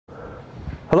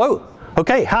Hello.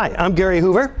 Okay, hi, I'm Gary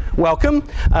Hoover. Welcome.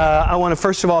 I want to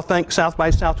first of all thank South by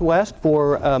Southwest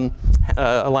for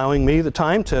allowing me the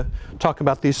time to talk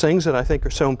about these things that I think are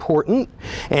so important.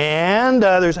 And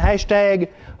there's a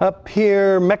hashtag up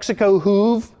here, Mexico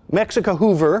Hoover,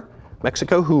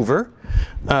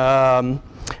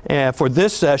 for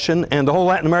this session, and the whole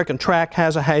Latin American track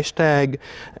has a hashtag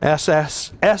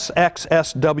SXSW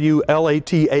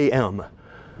LATAM.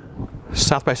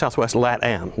 South by Southwest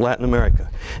LATAM, Latin America.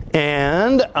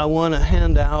 And I want to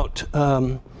hand out,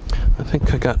 I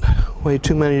think I got way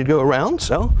too many to go around,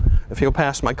 so if you'll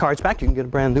pass my cards back, you can get a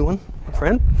brand new one,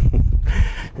 friend.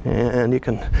 And you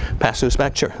can pass those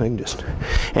back, sure. I can just.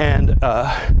 And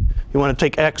you want to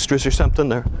take extras or something,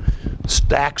 there are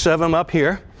stacks of them up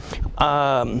here.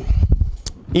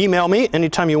 Email me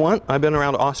anytime you want. I've been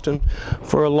around Austin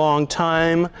for a long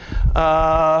time.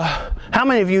 How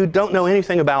many of you don't know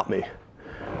anything about me?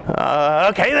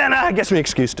 Okay, then I guess my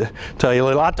excuse to tell you a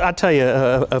little. I'll tell you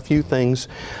a few things.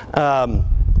 I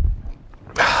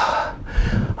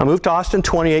moved to Austin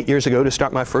 28 years ago to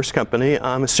start my first company.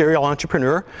 I'm a serial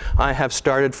entrepreneur. I have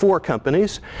started 4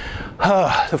 companies.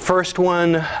 The first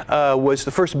one was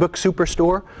the first book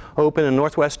superstore, opened in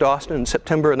Northwest Austin in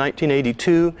September of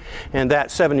 1982. And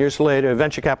that 7 years later, a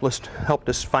venture capitalist helped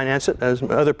us finance it, as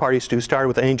other parties do, started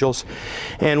with angels.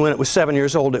 And when it was 7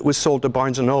 years old, it was sold to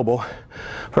Barnes & Noble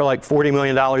for like $40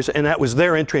 million. And that was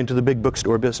their entry into the big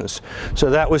bookstore business. So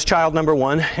that was child number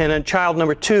 1. And then child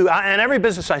number 2, and every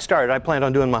business I started, I planned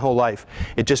on doing my whole life.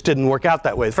 It just didn't work out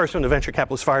that way. The first one, the venture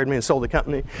capitalist fired me and sold the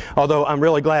company. Although I'm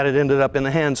really glad it ended up in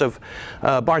the hands of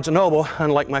Barnes & Noble,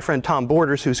 unlike my friend Tom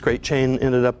Borders, whose great chain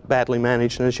ended up badly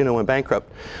managed and, as you know, went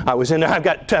bankrupt. I was in there. I've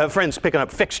got friends picking up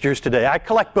fixtures today. I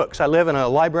collect books. I live in a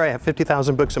library. I have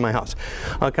 50,000 books in my house.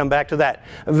 I'll come back to that.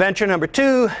 Venture number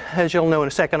 2, as you'll know in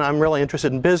a second, I'm really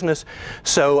interested in business.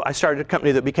 So I started a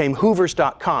company that became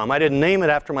Hoovers.com. I didn't name it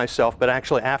after myself, but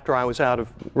actually after I was out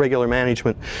of regular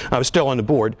management, I was still on the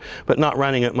board, but not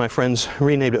running it. My friends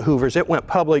renamed it Hoovers. It went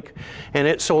public, and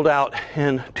it sold out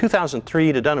in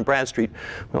 2003 to Dun & Bradstreet,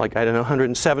 like, I don't know,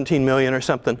 117 million or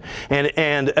something.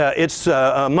 And it's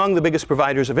among the biggest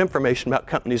providers of information about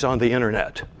companies on the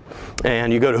internet.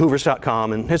 And you go to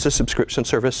hoovers.com, and it's a subscription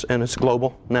service, and it's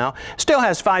global now. Still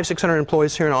has 500-600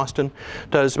 employees here in Austin.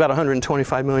 Does about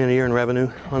 125 million a year in revenue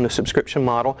on the subscription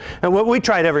model. And we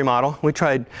tried every model. We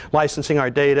tried licensing our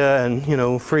data and, you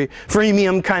know,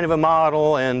 freemium kind of a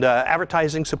model, and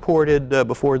advertising supported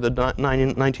before the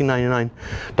 1999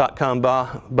 .com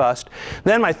bust.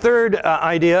 Then my third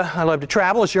idea, I love to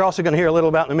travel, as you're also going to hear a little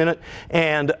about in a minute.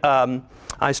 And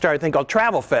I started a thing called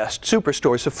Travel Fest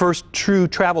Superstore. It's the first true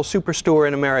travel superstore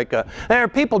in America. There are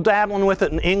people dabbling with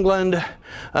it in England.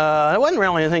 There wasn't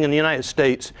really anything in the United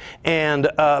States. And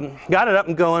got it up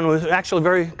and going. It was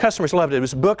actually customers loved it. It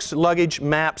was books, luggage,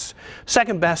 maps,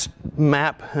 second best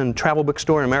map and travel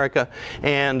bookstore in America,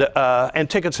 and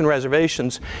tickets and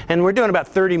reservations. And we're doing about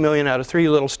 30 million out of 3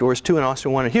 little stores, 2 in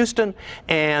Austin, 1 in Houston.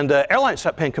 And airlines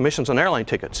stopped paying commissions on airline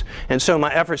tickets. And so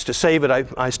my efforts to save it,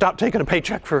 I stopped taking a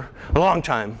paycheck for a long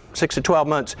time, 6 to 12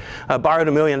 months, borrowed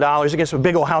 $1 million against a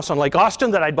big old house on Lake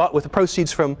Austin that I bought with the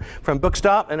proceeds from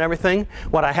Bookstop and everything,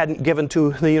 what I hadn't given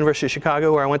to the University of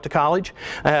Chicago where I went to college.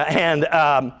 And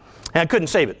I couldn't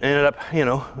save it. I ended up, you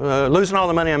know, losing all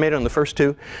the money I made on the first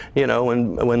 2. You know,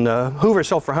 when Hoover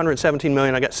sold for $117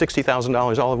 million, I got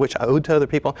 $60,000, all of which I owed to other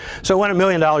people. So I went $1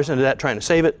 million into that trying to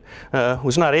save it.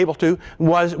 Was not able to.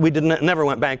 Never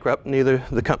went bankrupt, neither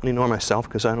the company nor myself,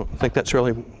 because I don't think that's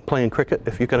really playing cricket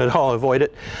if you can at all avoid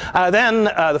it. Then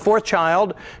the 4th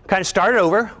child kind of started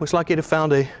over. Was lucky to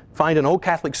find an old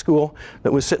Catholic school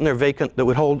that was sitting there vacant that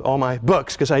would hold all my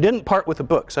books, because I didn't part with the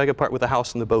books. I could part with the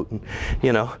house and the boat and,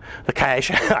 you know, the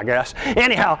cash, I guess.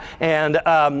 Anyhow, and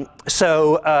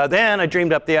so then I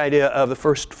dreamed up the idea of the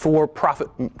first for-profit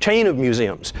chain of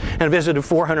museums, and visited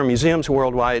 400 museums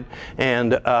worldwide,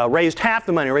 and raised half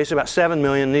the money, raised about $7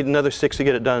 million, needed another 6 to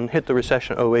get it done, hit the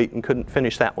recession in 08 and couldn't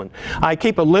finish that one. I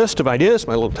keep a list of ideas,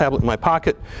 my little tablet in my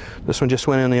pocket. This one just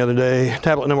went in the other day,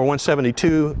 tablet number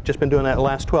 172, just been doing that the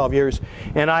last 12 years,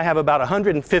 and I have about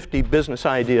 150 business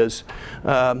ideas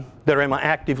that are in my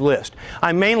active list.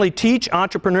 I mainly teach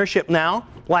entrepreneurship now.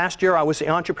 Last year I was the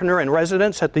entrepreneur in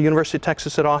residence at the University of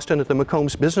Texas at Austin at the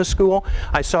McCombs Business School.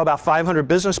 I saw about 500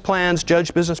 business plans,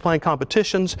 judged business plan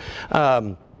competitions.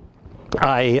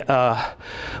 I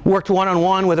worked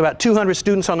one-on-one with about 200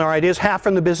 students on their ideas, half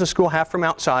from the business school, half from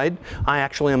outside. I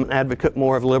actually am an advocate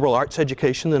more of liberal arts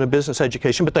education than a business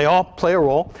education, but they all play a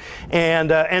role. And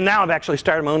now I've actually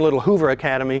started my own little Hoover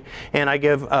Academy, and I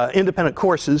give independent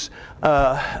courses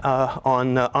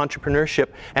on entrepreneurship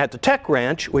at the Tech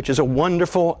Ranch, which is a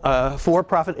wonderful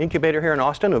for-profit incubator here in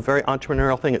Austin, a very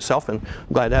entrepreneurial thing itself, and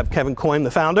I'm glad to have Kevin Coyne,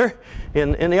 the founder,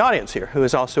 in the audience here, who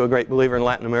is also a great believer in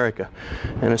Latin America,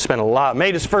 and has spent a lot,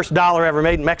 made his first dollar ever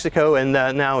made in Mexico, and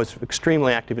now is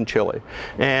extremely active in Chile.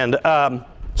 And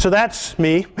so that's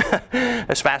me,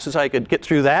 as fast as I could get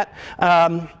through that.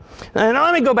 And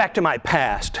let me go back to my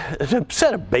past, to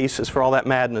set a basis for all that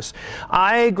madness.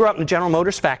 I grew up in a General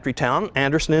Motors factory town,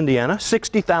 Anderson, Indiana.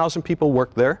 60,000 people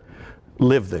worked there,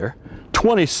 lived there.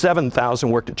 27,000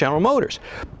 worked at General Motors.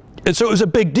 And so it was a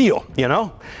big deal, you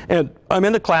know. And I'm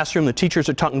in the classroom, the teachers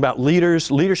are talking about leaders,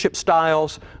 leadership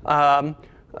styles,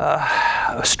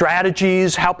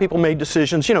 strategies, how people made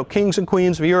decisions, you know, kings and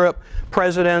queens of Europe,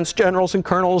 presidents, generals and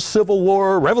colonels, Civil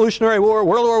War, Revolutionary War,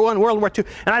 World War I, World War II.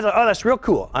 And I thought, oh, that's real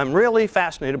cool. I'm really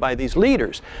fascinated by these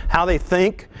leaders, how they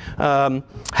think,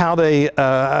 how they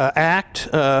act,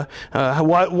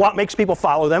 what makes people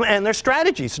follow them, and their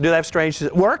strategies. Do they have strategies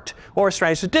that worked or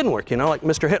strategies that didn't work? You know, like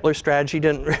Mr. Hitler's strategy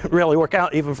didn't really work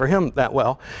out even for him that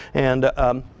well. And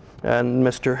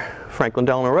Mr. Franklin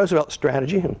Delano Roosevelt's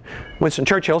strategy, and Winston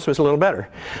Churchill's was a little better.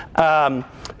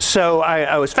 So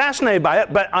I was fascinated by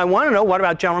it, but I want to know, what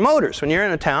about General Motors? When you're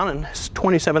in a town and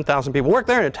 27,000 people work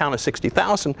there, in a town of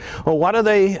 60,000, well, what are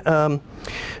they,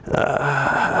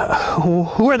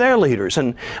 who are their leaders?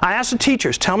 And I asked the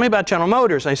teachers, tell me about General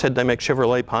Motors. They said they make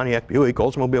Chevrolet, Pontiac, Buick,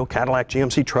 Oldsmobile, Cadillac,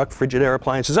 GMC truck, Frigidaire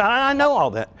appliances. I know all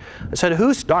that. I said,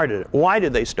 who started it? Why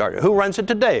did they start it? Who runs it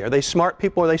today? Are they smart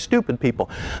people or are they stupid people?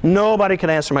 Nobody could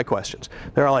answer my questions.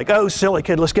 They're like, oh, silly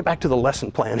kid, let's get back to the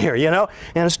lesson plan here, you know?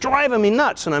 And it's driving me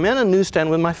nuts. And I'm in a newsstand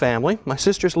with my family. My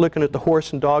sister's looking at the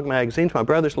horse and dog magazines. My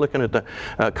brother's looking at the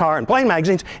car and plane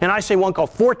magazines. And I see one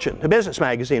called Fortune, a business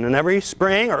magazine. And every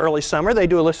spring or early summer, they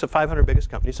do a list of 500 biggest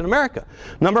companies in America.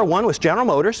 Number one was General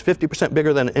Motors, 50%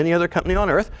 bigger than any other company on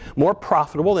earth, more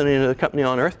profitable than any other company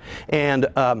on earth. And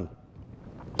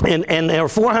there were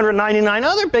 499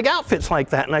 other big outfits like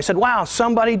that. And I said, wow,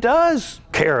 somebody does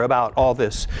care about all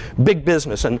this big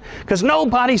business, and because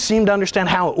nobody seemed to understand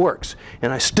how it works.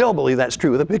 And I still believe that's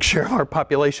true with a big share of our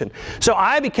population. So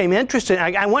I became interested.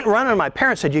 I went running to my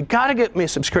parents and said, you got to get me a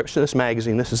subscription to this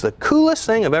magazine. This is the coolest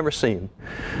thing I've ever seen.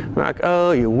 And they're like,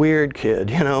 oh, you weird kid.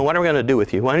 You know, what are we going to do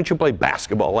with you? Why don't you play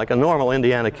basketball like a normal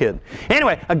Indiana kid?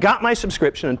 Anyway, I got my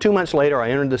subscription, and 2 months later, I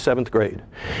entered the 7th grade.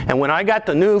 And when I got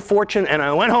the new Fortune, and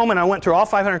I went home and I went through all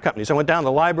 500 companies. I went down to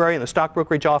the library and the stock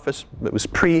brokerage office. It was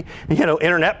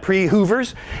internet,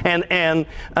 pre-Hoovers, and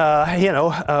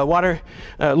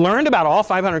learned about all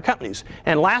 500 companies.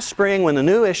 And last spring, when the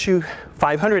new issue,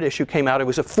 500 issue came out, it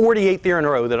was the 48th year in a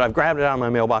row that I've grabbed it out of my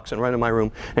mailbox and run in my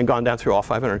room and gone down through all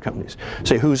 500 companies.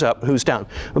 Say who's up, who's down.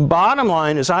 The bottom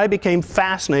line is I became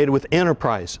fascinated with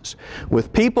enterprises,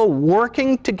 with people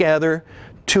working together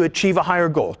to achieve a higher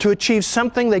goal, to achieve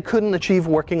something they couldn't achieve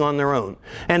working on their own.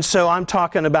 And so I'm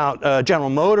talking about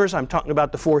General Motors, I'm talking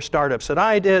about the 4 startups that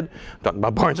I did, I'm talking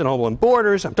about Barnes & Noble and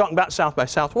Borders, I'm talking about South by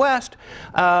Southwest,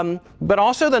 but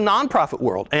also the nonprofit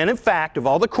world. And in fact, of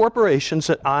all the corporations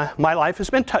that my life has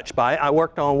been touched by, I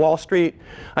worked on Wall Street,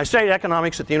 I studied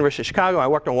economics at the University of Chicago, I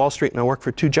worked on Wall Street, and I worked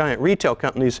for 2 giant retail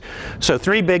companies, so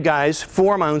 3 big guys,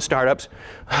 4 of my own startups.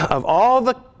 Of all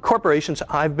the corporations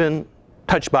I've been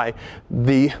touched by,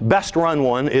 the best run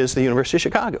one is the University of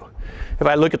Chicago. If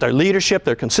I look at their leadership,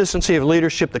 their consistency of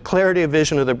leadership, the clarity of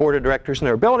vision of their board of directors, and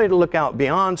their ability to look out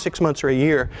beyond 6 months or a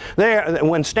year,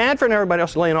 when Stanford and everybody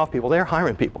else is laying off people, they're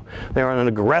hiring people. They're on an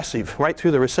aggressive, right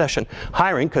through the recession,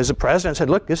 hiring, because the president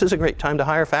said, look, this is a great time to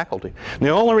hire faculty. And the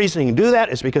only reason he can do that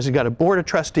is because he's got a board of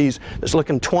trustees that's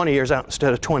looking 20 years out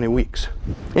instead of 20 weeks.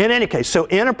 In any case, so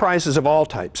enterprises of all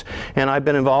types. And I've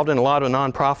been involved in a lot of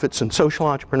nonprofits and social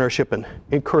entrepreneurship and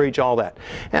encourage all that.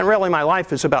 And really my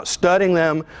life is about studying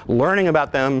them, learning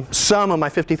about them. Some of my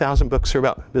 50,000 books are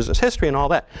about business history and all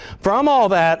that. From all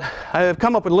that, I have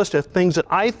come up with a list of things that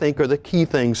I think are the key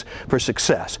things for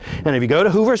success. And if you go to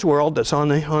Hoover's World, that's on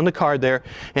the card there,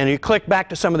 and you click back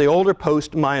to some of the older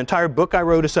posts, my entire book I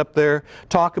wrote is up there,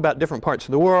 talk about different parts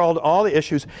of the world, all the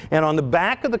issues, and on the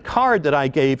back of the card that I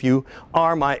gave you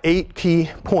are my 8 key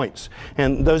points.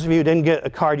 And those of you who didn't get a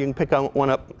card, you can pick one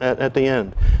up at the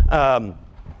end.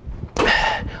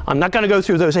 I'm not going to go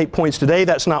through those 8 points today,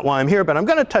 that's not why I'm here, but I'm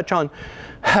going to touch on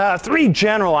 3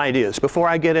 general ideas before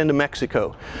I get into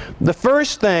Mexico. The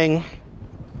first thing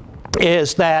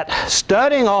is that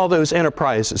studying all those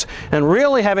enterprises and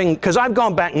really having, because I've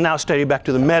gone back and now studied back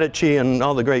to the Medici and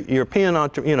all the great European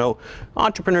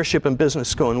entrepreneurship and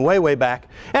business going way, way back,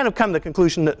 and have come to the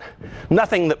conclusion that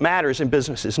nothing that matters in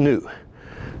business is new.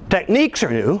 Techniques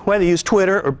are new, whether you use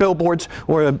Twitter or billboards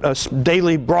or a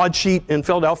daily broadsheet in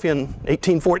Philadelphia in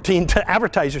 1814 to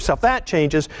advertise yourself. That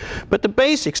changes, but the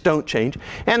basics don't change.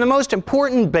 And the most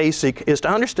important basic is to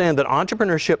understand that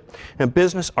entrepreneurship and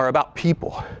business are about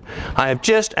people. I have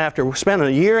just, after spending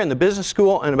a year in the business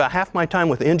school and about half my time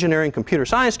with engineering, computer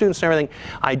science students and everything,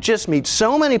 I just meet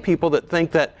so many people that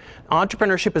think that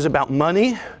entrepreneurship is about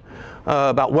money,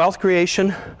 about wealth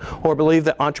creation, or believe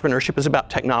that entrepreneurship is about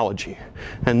technology.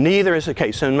 And neither is the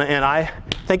case. And I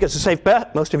think it's a safe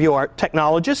bet. Most of you are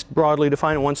technologists, broadly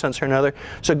defined in one sense or another.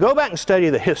 So go back and study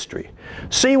the history.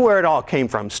 See where it all came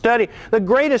from. Study the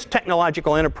greatest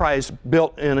technological enterprise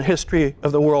built in the history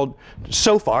of the world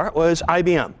so far was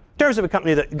IBM. In terms of a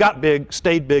company that got big,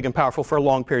 stayed big and powerful for a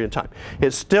long period of time.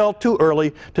 It's still too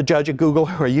early to judge a Google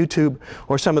or a YouTube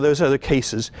or some of those other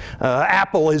cases.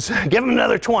 Apple is, give them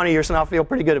another 20 years and I'll feel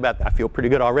pretty good about that. I feel pretty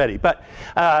good already. But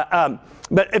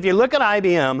if you look at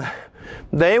IBM,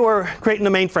 they were creating the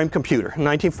mainframe computer in the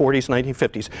 1940s,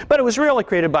 1950s. But it was really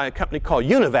created by a company called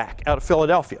Univac out of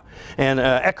Philadelphia. And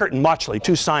Eckert and Mauchly,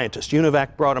 two scientists,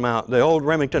 Univac brought them out. The old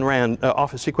Remington Rand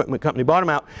office equipment company bought them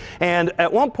out. And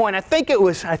at one point, I think it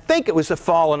was the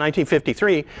fall of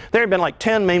 1953, there had been like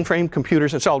 10 mainframe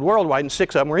computers installed worldwide, and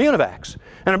 6 of them were Univacs.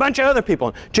 And a bunch of other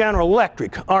people, General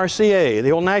Electric, RCA,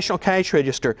 the old National Cash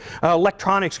Register,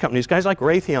 electronics companies, guys like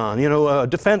Raytheon,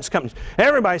 defense companies.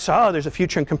 Everybody saw, oh, there's a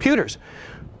future in computers.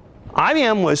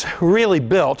 IBM was really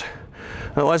built,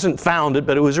 it wasn't founded,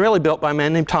 but it was really built by a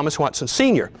man named Thomas Watson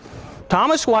Sr.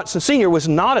 Thomas Watson Sr. was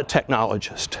not a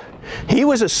technologist. He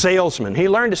was a salesman. He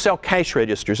learned to sell cash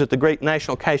registers at the great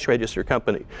National Cash Register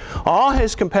Company. All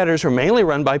his competitors were mainly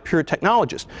run by pure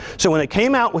technologists. So when it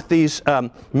came out with these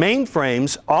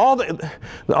mainframes,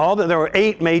 there were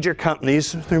 8 major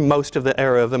companies through most of the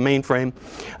era of the mainframe.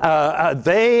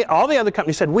 All the other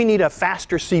companies said, we need a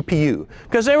faster CPU.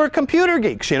 Because they were computer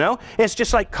geeks, you know. It's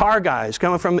just like car guys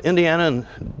coming from Indiana and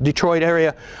Detroit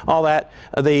area, all that.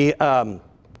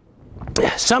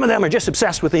 Some of them are just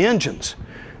obsessed with the engines.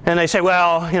 And they say,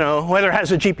 well, you know, whether it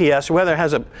has a GPS or whether it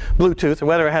has a Bluetooth or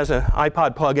whether it has an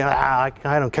iPod plug-in, I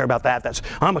don't care about that.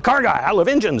 I'm a car guy. I love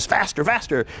engines, faster,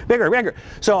 faster, bigger, bigger.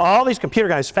 So all these computer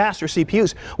guys, faster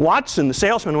CPUs. Watson, the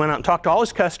salesman, went out and talked to all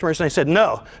his customers, and they said,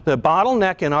 no, the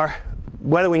bottleneck in our,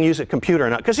 whether we can use a computer or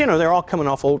not, because, you know, they're all coming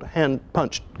off old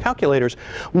hand-punched calculators,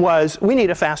 was we need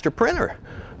a faster printer.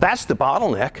 That's the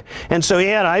bottleneck. And so he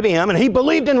had IBM, and he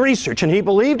believed in research, and he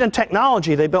believed in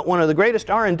technology. They built one of the greatest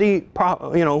R&D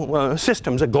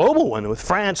systems, a global one with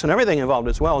France and everything involved,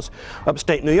 as well as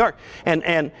upstate New York.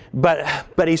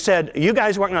 But he said, you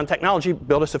guys working on technology,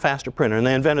 build us a faster printer. And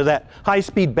they invented that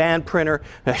high-speed band printer,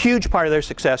 a huge part of their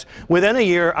success. Within a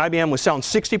year, IBM was selling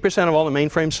 60% of all the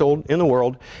mainframes sold in the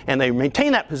world, and they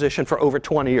maintained that position for over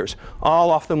 20 years, all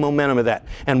off the momentum of that.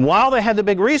 And while they had the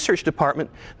big research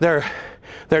department, their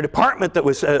department that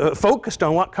was focused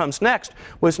on what comes next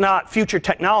was not future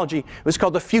technology. It was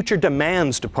called the Future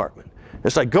Demands Department.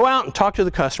 It's like, go out and talk to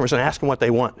the customers and ask them what they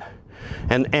want.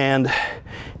 And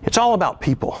it's all about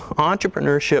people.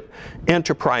 Entrepreneurship,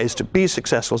 enterprise, to be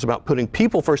successful is about putting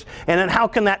people first. And then how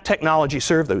can that technology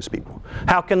serve those people?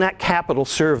 How can that capital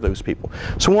serve those people?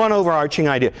 So one overarching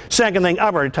idea. Second thing,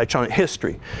 I've already touched on it,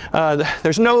 history.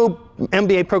 There's no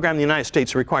MBA program in the United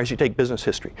States that requires you to take business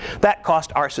history. That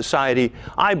cost our society,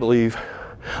 I believe,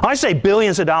 I say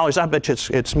billions of dollars. I bet you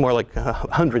it's more like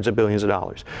hundreds of billions of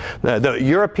dollars. The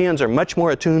Europeans are much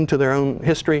more attuned to their own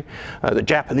history. The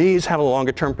Japanese have a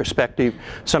longer term perspective.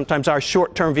 Sometimes our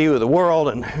short term view of the world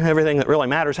and everything that really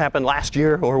matters happened last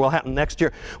year or will happen next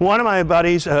year. One of my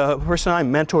buddies, a person I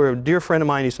mentor, a dear friend of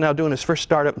mine, he's now doing his first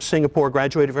startup in Singapore,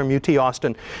 graduated from UT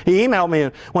Austin. He emailed me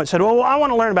and once said, well, I want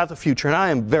to learn about the future, and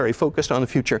I am very focused on the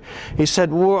future. He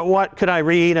said, what could I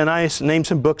read? And I named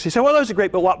some books. He said, well, those are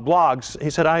great, but what blogs? He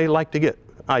said, I like to get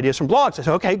ideas from blogs. I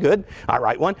said, okay, good. I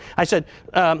write one. I said,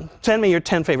 send me your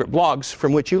 10 favorite blogs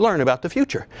from which you learn about the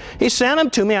future. He sent them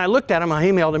to me. I looked at them. I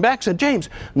emailed him back. Said, James,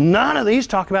 none of these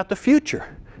talk about the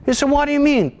future. He said, what do you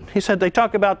mean? He said, they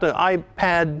talk about the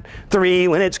iPad 3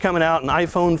 when it's coming out and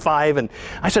iPhone 5. And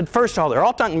I said, first of all, they're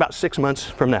all talking about 6 months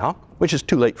from now, which is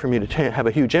too late for me to have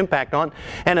a huge impact on.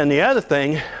 And then the other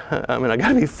thing, I mean, I got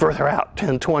to be further out,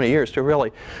 10, 20 years to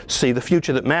really see the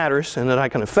future that matters and that I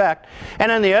can affect. And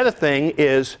then the other thing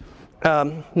is,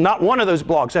 not one of those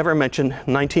blogs ever mentioned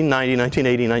 1990,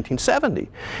 1980, 1970.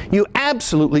 You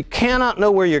absolutely cannot know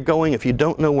where you're going if you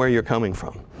don't know where you're coming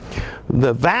from.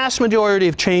 The vast majority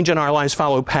of change in our lives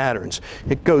follow patterns.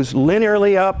 It goes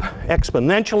linearly up,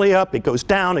 exponentially up, it goes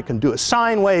down, it can do a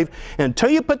sine wave, and until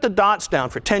you put the dots down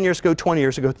for 10 years ago, 20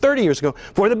 years ago, 30 years ago,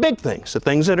 for the big things, the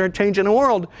things that are changing the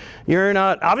world, you're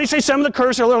not, obviously some of the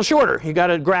curves are a little shorter. You got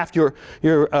to graph your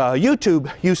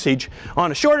YouTube usage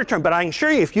on a shorter term, but I can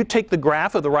assure you, if you take the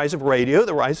graph of the rise of radio,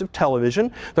 the rise of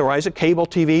television, the rise of cable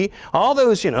TV, all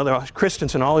those, you know, the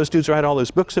Christensen, all those dudes write all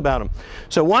those books about them.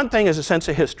 So one thing is a sense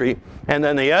of history, and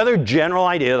then the other general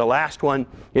idea, the last one,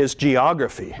 is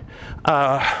geography.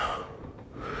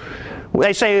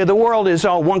 They say the world is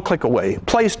all one click away.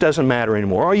 Place doesn't matter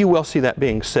anymore, or you will see that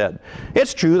being said.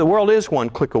 It's true, the world is one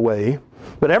click away,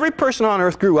 but every person on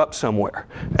earth grew up somewhere.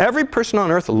 Every person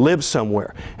on earth lives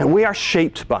somewhere, and we are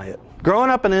shaped by it.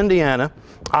 Growing up in Indiana,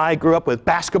 I grew up with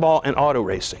basketball and auto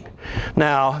racing.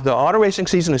 Now, the auto racing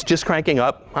season is just cranking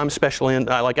up. I'm especially in,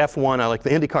 I like F1, I like the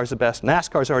IndyCar's the best.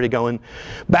 NASCAR's already going.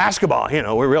 Basketball, you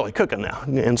know, we're really cooking now,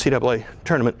 NCAA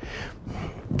tournament.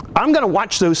 I'm going to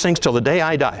watch those things till the day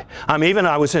I die.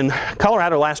 I was in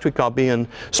Colorado last week. I'll be in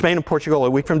Spain and Portugal a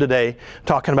week from today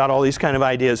talking about all these kind of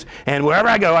ideas. And wherever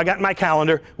I go, I got in my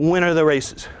calendar, when are the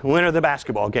races? When are the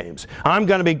basketball games? I'm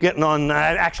going to be getting on,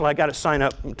 actually I got to sign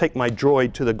up and take my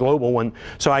Droid to the global one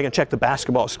so I can check the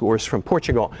basketball scores from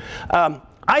Portugal.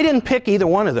 I didn't pick either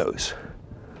one of those.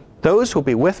 Those will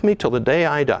be with me till the day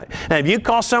I die. And if you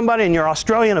call somebody in your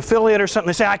Australian affiliate or something,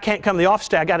 they say, I can't come to the office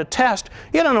today, I got a test.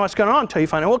 You don't know what's going on until you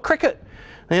find out, well, cricket.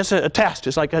 And it's a test.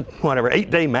 It's like a, whatever,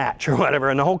 8-day match or whatever,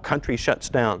 and the whole country shuts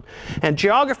down. And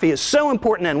geography is so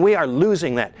important, and we are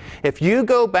losing that. If you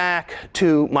go back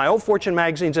to my old Fortune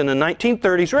magazines in the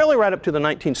 1930s, really right up to the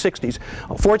 1960s,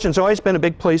 Fortune's always been a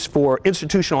big place for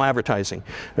institutional advertising.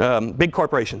 Big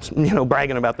corporations, you know,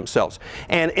 bragging about themselves.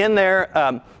 And in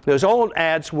there, those old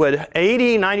ads would,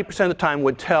 80–90% of the time,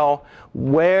 would tell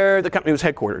where the company was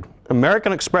headquartered.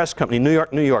 American Express Company, New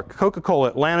York, New York. Coca-Cola,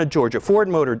 Atlanta, Georgia. Ford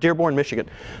Motor, Dearborn, Michigan.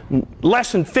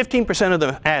 Less than 15% of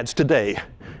the ads today,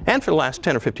 and for the last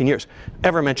 10 or 15 years,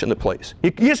 ever mention the place.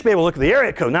 You used to be able to look at the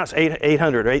area code. Now it's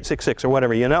 800 or 866 or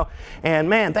whatever, you know. And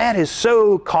man, that is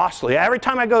so costly. Every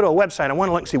time I go to a website, I want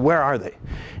to look and see where are they.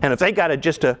 And if they got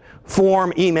just a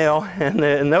form, email,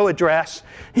 and no address,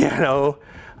 you know,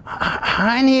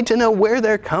 I need to know where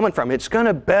they're coming from. It's going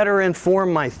to better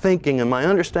inform my thinking and my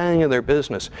understanding of their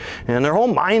business and their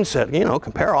whole mindset. You know,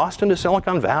 compare Austin to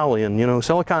Silicon Valley and, you know,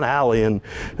 Silicon Alley and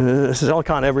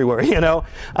Silicon everywhere, you know.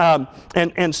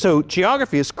 And so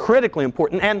geography is critically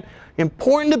important and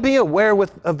important to be aware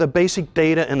of the basic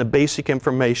data and the basic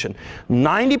information.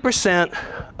 90%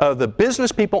 of the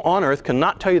business people on earth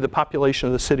cannot tell you the population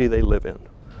of the city they live in.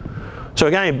 So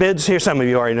we got any bids here? Some of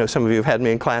you already know, some of you have had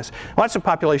me in class. What's the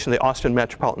population of the Austin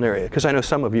metropolitan area? Because I know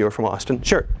some of you are from Austin.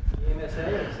 Sure.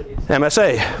 MSA?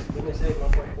 MSA. MSA,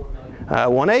 1.4 million.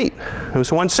 1.8. It was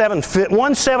 1.7 or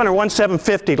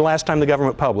 1.750 the last time the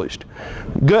government published.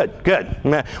 Good, good.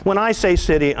 When I say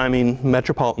city, I mean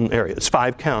metropolitan area. It's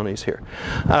 5 counties here.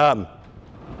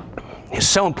 It's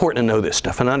so important to know this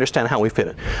stuff and understand how we fit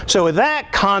it. So with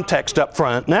that context up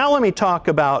front, now let me talk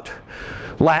about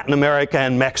Latin America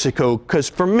and Mexico, because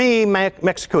for me,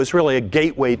 Mexico is really a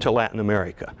gateway to Latin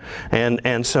America.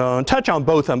 And so I'll touch on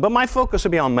both of them, but my focus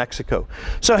will be on Mexico.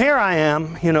 So here I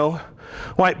am, you know,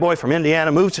 white boy from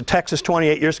Indiana, moved to Texas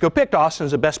 28 years ago, picked Austin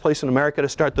as the best place in America to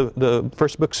start the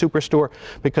first book superstore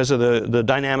because of the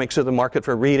dynamics of the market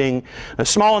for reading. A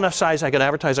small enough size I could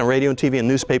advertise on radio and TV and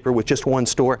newspaper with just one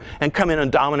store and come in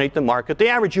and dominate the market. The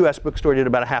average US bookstore did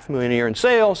about $500,000 a year in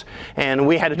sales, and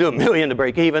we had to do $1 million to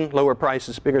break even, lower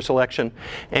prices, bigger selection,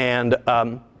 and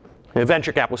the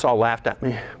venture capitalists all laughed at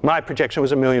me. My projection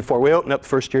was $1.4 million. We opened up the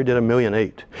first year, did $1.8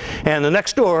 million. And the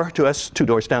next door to us, 2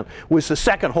 doors down, was the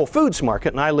second Whole Foods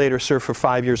market, and I later served for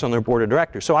 5 years on their board of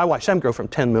directors. So I watched them grow from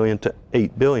 $10 million to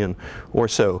 $8 billion or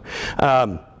so.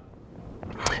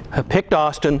 I picked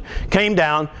Austin, came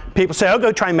down. People say, oh,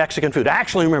 go try Mexican food. I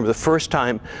actually remember the first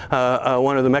time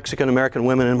one of the Mexican-American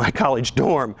women in my college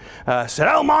dorm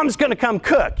said, oh, Mom's going to come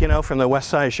cook, you know, from the west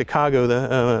side of Chicago,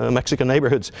 the Mexican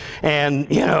neighborhoods. And,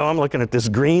 you know, I'm looking at this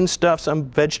green stuff, some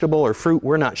vegetable or fruit,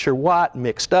 we're not sure what,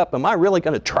 mixed up. Am I really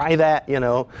going to try that, you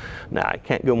know? Nah, I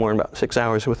can't go more than about 6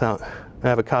 hours without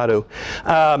avocado.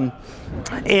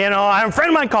 You know, I have a friend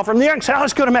of mine called from New York and said, oh,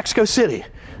 let's go to Mexico City.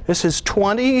 This is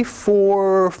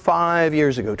 25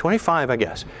 years ago, 25, I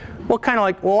guess. Well, kind of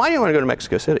like, well, why do you want to go to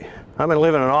Mexico City? I've been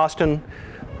living in Austin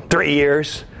 3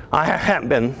 years. I haven't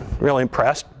been really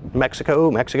impressed. Mexico,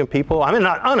 Mexican people. I mean,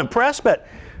 not unimpressed, but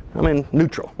I mean,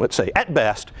 neutral, let's say, at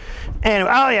best. And,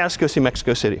 oh yeah, let's go see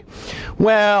Mexico City.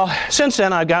 Well, since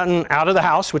then I've gotten out of the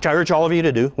house, which I urge all of you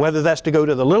to do, whether that's to go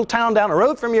to the little town down the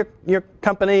road from your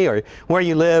company or where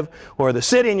you live, or the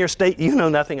city in your state you know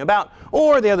nothing about,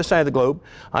 or the other side of the globe.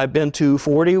 I've been to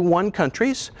 41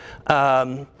 countries.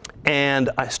 And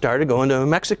I started going to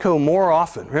Mexico more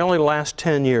often, really the last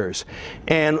 10 years.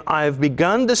 And I've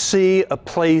begun to see a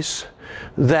place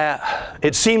that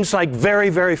it seems like very,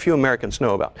 very few Americans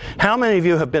know about. How many of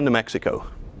you have been to Mexico?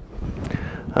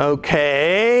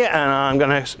 Okay,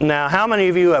 and now how many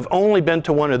of you have only been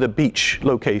to one of the beach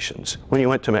locations when you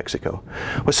went to Mexico?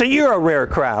 Well, see, you're a rare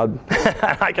crowd,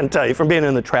 I can tell you, from being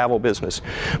in the travel business.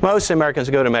 Most Americans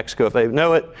go to Mexico if they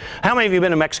know it. How many of you have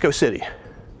been to Mexico City?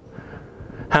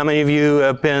 How many of you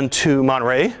have been to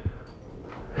Monterey?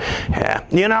 Yeah,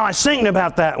 you know, I was thinking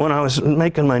about that when I was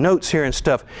making my notes here and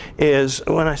stuff, is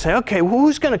when I say, okay, well,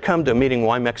 who's going to come to a meeting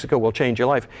why Mexico will change your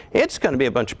life? It's going to be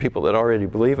a bunch of people that already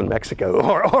believe in Mexico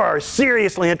or are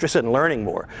seriously interested in learning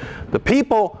more. The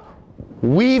people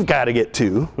we've got to get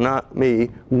to, not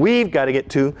me, we've got to get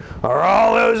to are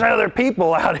all those other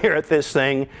people out here at this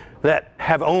thing that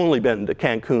have only been to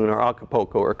Cancun or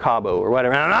Acapulco or Cabo or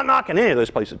whatever. And I'm not knocking any of those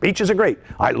places. Beaches are great.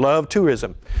 I love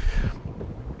tourism.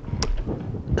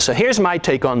 So here's my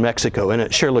take on Mexico, and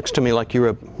it sure looks to me like you're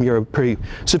a pretty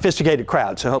sophisticated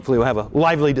crowd, so hopefully we'll have a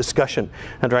lively discussion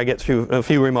after I get through a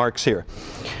few remarks here.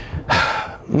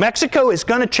 Mexico is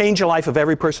going to change the life of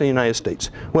every person in the United States,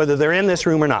 whether they're in this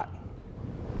room or not.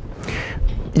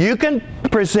 You can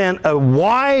present a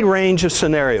wide range of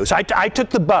scenarios. I took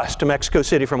the bus to Mexico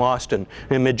City from Austin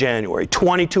in mid-January,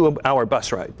 22-hour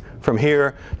bus ride. From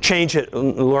here, change it,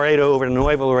 Laredo over to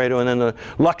Nuevo Laredo, and then the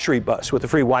luxury bus with the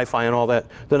free Wi-Fi and all that,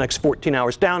 the next 14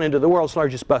 hours down into the world's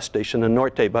largest bus station, the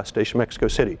Norte bus station, Mexico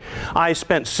City. I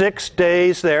spent 6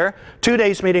 days there, 2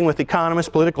 days meeting with economists,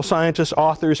 political scientists,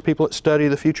 authors, people that study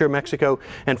the future of Mexico,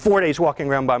 and 4 days walking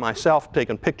around by myself,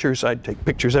 taking pictures. I take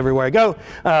pictures everywhere I go.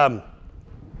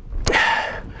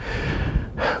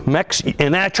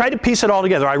 And I tried to piece it all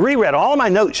together. I reread all of my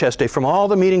notes yesterday from all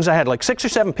the meetings I had, like 6 or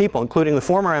 7 people, including the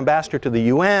former ambassador to the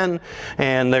UN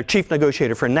and their chief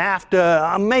negotiator for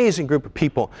NAFTA, amazing group of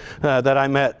people that I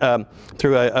met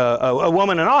through a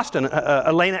woman in Austin,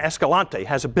 Elena Escalante,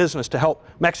 has a business to help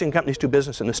Mexican companies do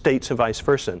business in the States and vice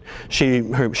versa. And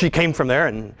she came from there,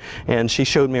 and she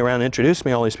showed me around and introduced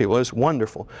me to all these people. It was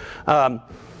wonderful.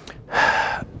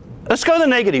 Let's go to the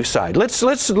negative side. Let's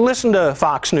listen to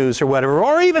Fox News or whatever,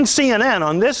 or even CNN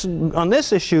on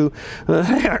this issue.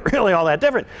 They aren't really all that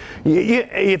different.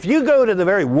 If you go to the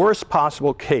very worst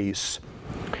possible case,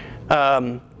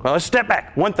 well, let's step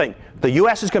back. One thing, the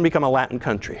U.S. is going to become a Latin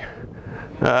country.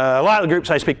 A lot of the groups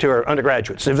I speak to are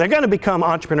undergraduates. If they're going to become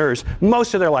entrepreneurs,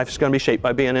 most of their life is going to be shaped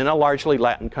by being in a largely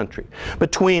Latin country.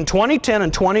 Between 2010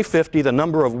 and 2050, the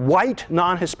number of white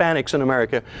non-Hispanics in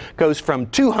America goes from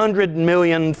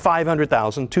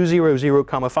 200,500,000,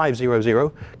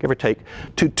 200,500, give or take,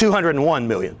 to 201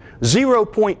 million.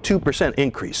 0.2%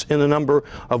 increase in the number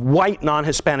of white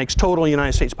non-Hispanics total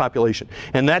United States population.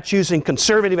 And that's using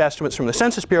conservative estimates from the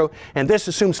Census Bureau, and this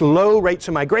assumes low rates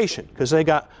of migration, because they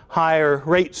got higher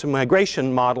rates of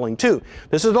migration modeling too.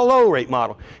 This is the low rate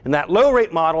model. In that low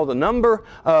rate model, the number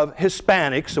of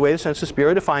Hispanics, the way the Census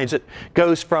Bureau defines it,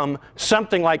 goes from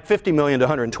something like 50 million to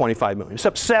 125 million. It's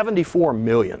up 74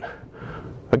 million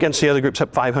against the other groups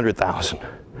up 500,000.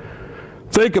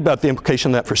 Think about the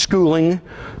implication of that for schooling,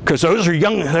 because those are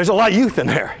young, there's a lot of youth in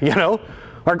there, you know.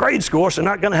 Our grade schools are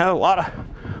not going to have a lot of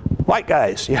white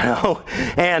guys, you know,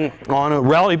 and on a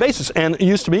relative basis. And it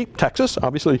used to be Texas,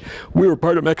 obviously we were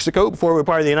part of Mexico before we were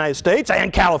part of the United States,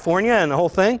 and California and the whole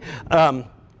thing.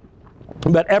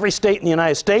 But every state in the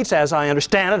United States, as I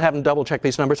understand it, haven't double-checked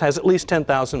these numbers, has at least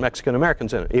 10,000 Mexican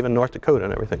Americans in it, even North Dakota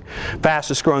and everything.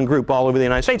 Fastest growing group all over the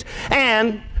United States.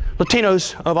 And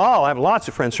Latinos of all. I have lots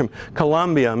of friends from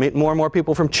Colombia. I meet more and more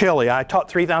people from Chile. I taught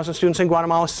 3,000 students in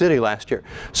Guatemala City last year.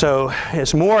 So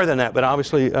it's more than that, but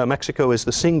obviously Mexico is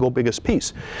the single biggest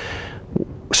piece.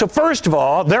 So first of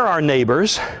all, they're our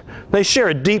neighbors. They share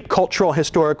a deep cultural,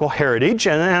 historical heritage,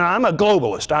 and I'm a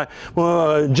globalist.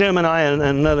 Jim and I and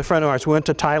another friend of ours went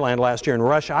to Thailand last year and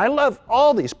Russia. I love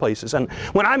all these places, and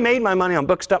when I made my money on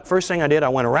Bookstop, first thing I did, I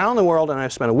went around the world and I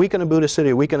spent a week in a Buddhist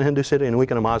city, a week in a Hindu city, and a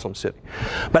week in a Muslim city.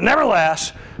 But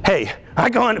nevertheless, hey, I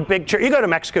go into big church. You go to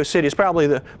Mexico City, it's probably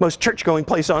the most church-going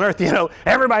place on earth, you know.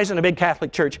 Everybody's in a big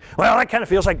Catholic church. Well, that kind of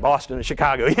feels like Boston and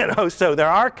Chicago, you know. So there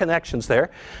are connections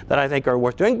there that I think are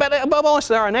worth doing. But above all,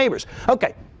 they're our neighbors.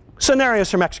 Okay. Scenarios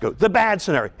for Mexico. The bad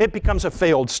scenario, it becomes a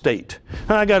failed state.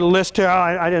 I got a list here.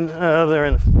 I didn't, they're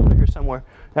in the folder here somewhere.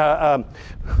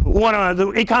 One of the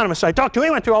economists I talked to, he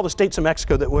went through all the states of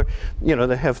Mexico that were,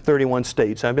 they have 31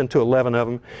 states. I've been to 11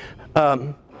 of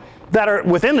them. That are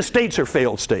within the states are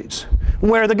failed states,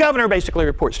 where the governor basically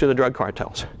reports to the drug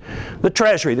cartels. The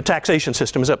treasury, the taxation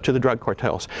system is up to the drug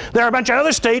cartels. There are a bunch of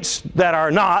other states that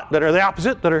are not, that are the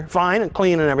opposite, that are fine and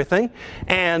clean and everything,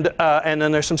 and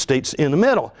then there's some states in the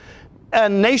middle. A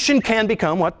nation can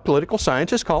become what political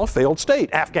scientists call a failed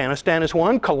state. Afghanistan is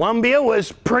one. Colombia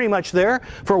was pretty much there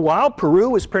for a while. Peru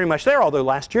was pretty much there, although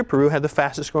last year Peru had the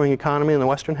fastest growing economy in the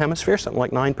Western Hemisphere, something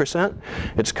like 9%.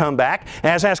 It's come back,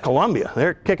 as has Colombia.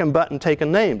 They're kicking butt and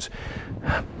taking names.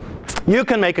 You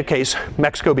can make a case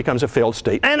Mexico becomes a failed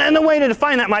state. And the way to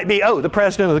define that might be, the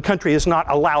president of the country is not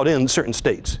allowed in certain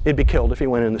states. He'd be killed if he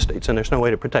went in the states, and there's no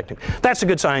way to protect him. That's a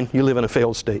good sign you live in a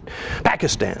failed state.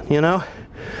 Pakistan,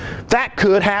 that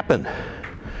could happen.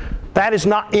 That is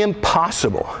not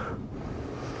impossible.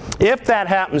 If that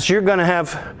happens, you're going to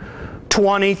have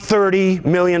 20, 30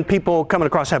 million people coming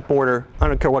across that border. I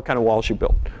don't care what kind of walls you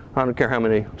built. I don't care how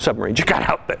many submarines you got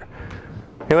out there.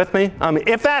 You with me? I mean,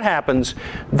 if that happens,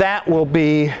 that will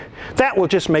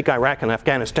just make Iraq and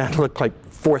Afghanistan look like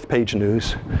 4th page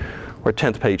news or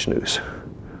 10th page news.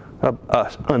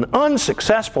 An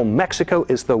unsuccessful Mexico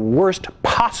is the worst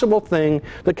possible thing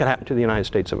that could happen to the United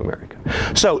States of America.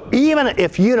 So even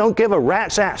if you don't give a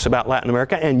rat's ass about Latin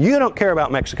America and you don't care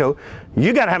about Mexico,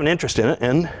 you got to have an interest in it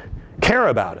and care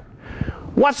about it.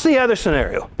 What's the other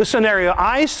scenario? The scenario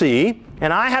I see,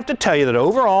 and I have to tell you that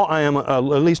overall I am at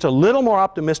least a little more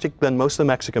optimistic than most of the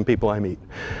Mexican people I meet.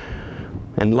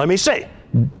 And let me say,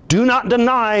 do not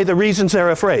deny the reasons they're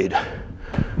afraid.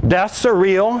 Deaths are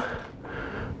real.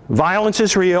 Violence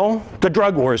is real. The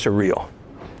drug wars are real.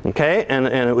 Okay? And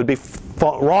it would be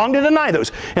wrong to deny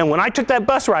those. And when I took that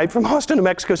bus ride from Austin to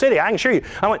Mexico City, I can assure you,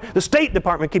 the State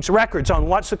Department keeps records on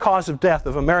what's the cause of death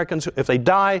of Americans if they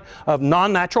die of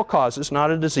non-natural causes, not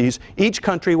a disease, each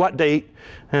country, what date,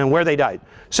 and where they died.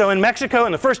 So in Mexico,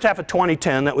 in the first half of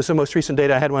 2010, that was the most recent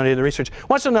data I had when I did the research,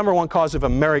 what's the #1 cause of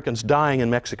Americans dying in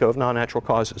Mexico of non-natural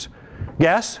causes?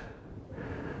 Guess?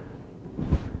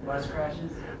 Bus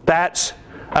crashes? That's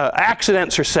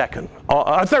accidents are second,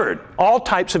 third. All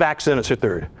types of accidents are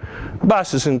third.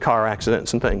 Buses and car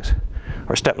accidents and things,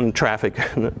 or stepping in traffic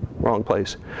in the wrong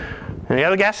place. Any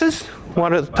other guesses?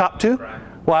 What are the top two? Crime.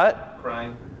 What?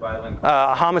 Crime, violence.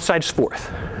 Homicide's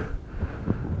 4th.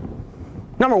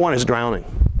 #1 is drowning.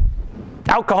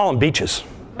 Alcohol and beaches.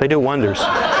 They do wonders.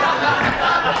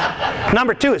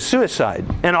 #2 is suicide.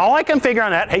 And all I can figure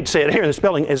on that, hate to say it here in this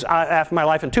building, is after my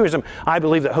life in tourism, I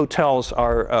believe that hotels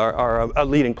are a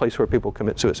leading place where people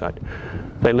commit suicide.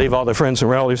 They leave all their friends and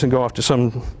relatives and go off to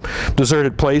some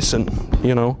deserted place and,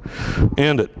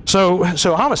 end it. So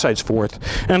homicide's 4th.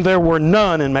 And there were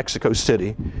none in Mexico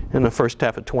City in the first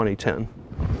half of 2010.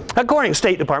 According to the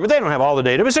State Department, they don't have all the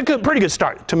data, but it's a pretty good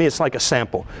start. To me, it's like a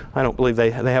sample. I don't believe they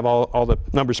have all the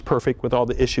numbers perfect with all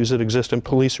the issues that exist in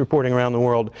police reporting around the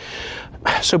world.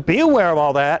 So be aware of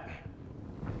all that.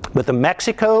 But the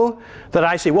Mexico that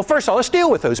I see, well, first of all, let's deal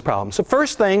with those problems. The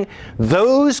first thing,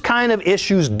 those kind of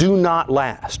issues do not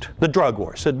last. The drug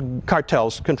wars, the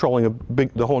cartels controlling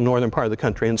the whole northern part of the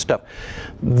country and stuff.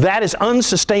 That is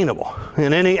unsustainable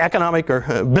in any economic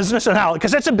or business analogy,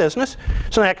 because it's a business,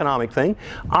 it's an economic thing.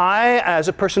 I, as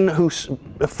a person who's,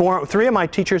 3 of my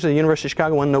teachers at the University of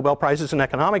Chicago won Nobel Prizes in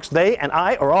economics, they and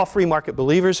I are all free market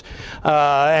believers.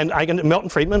 And Milton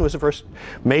Friedman was the first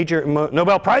major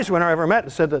Nobel Prize winner I ever met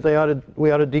and said that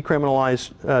we ought to decriminalize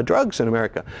drugs in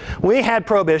America. We had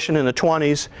prohibition in the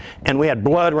 20s, and we had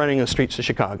blood running in the streets of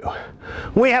Chicago.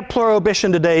 We have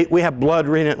prohibition today. We have blood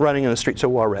running in the streets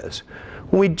of Juarez.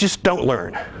 We just don't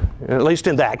learn, at least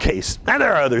in that case. And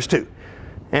there are others too.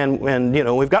 And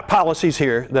we've got policies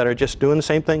here that are just doing the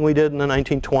same thing we did in the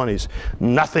 1920s.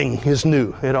 Nothing is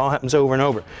new. It all happens over and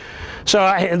over. So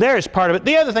there's part of it.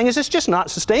 The other thing is it's just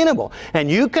not sustainable. And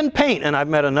you can paint, and I've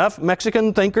met enough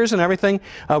Mexican thinkers and everything,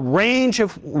 a range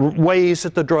of ways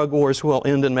that the drug wars will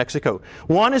end in Mexico.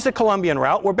 One is the Colombian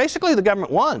route, where basically the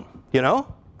government won,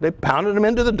 They pounded them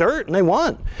into the dirt and they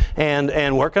won.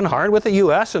 And working hard with the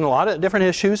U.S. and a lot of different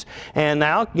issues. And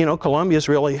now, Colombia's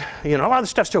really, a lot of the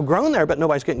stuff's still grown there, but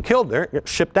nobody's getting killed there,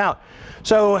 shipped out.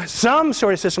 So some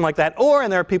sort of system like that.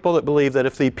 And there are people that believe that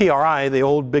if the PRI, the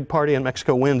old big party in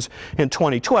Mexico, wins in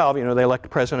 2012, they elect the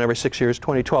president every 6 years,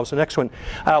 2012 is the next one,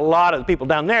 a lot of the people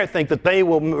down there think that they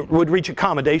would reach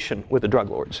accommodation with the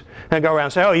drug lords. And go around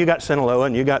and say, oh, you got Sinaloa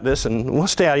and you got this, and we'll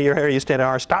stay out of your area, you stay out of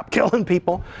ours, stop killing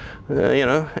people,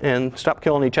 and stop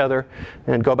killing each other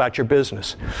and go about your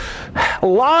business. A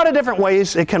lot of different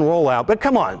ways it can roll out, but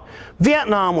come on.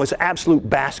 Vietnam was an absolute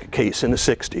basket case in the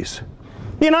 60s.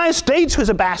 The United States was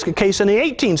a basket case in the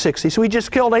 1860s. We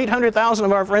just killed 800,000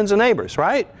 of our friends and neighbors,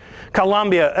 right?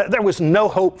 Colombia, there was no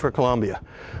hope for Colombia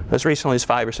as recently as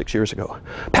 5 or 6 years ago.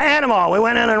 Panama, we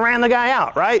went in and ran the guy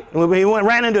out, right? We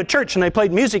ran into a church and they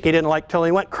played music he didn't like till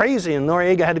he went crazy and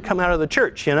Noriega had to come out of the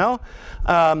church, you know?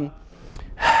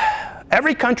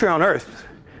 Every country on earth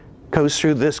goes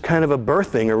through this kind of a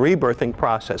birthing, a rebirthing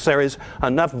process. There is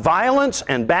enough violence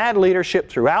and bad leadership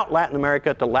throughout Latin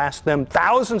America to last them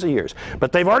thousands of years.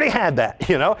 But they've already had that,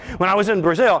 you know. When I was in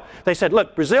Brazil, they said,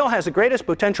 look, Brazil has the greatest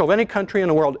potential of any country in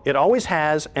the world. It always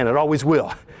has, and it always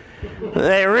will.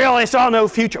 They really saw no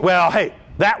future. Well, hey,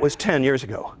 that was 10 years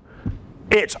ago.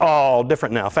 It's all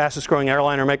different now. Fastest growing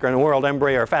airliner maker in the world,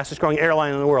 Embraer. Fastest growing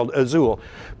airline in the world, Azul.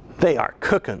 They are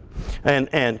cooking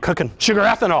and cooking sugar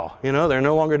ethanol. You know, they're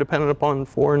no longer dependent upon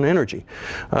foreign energy.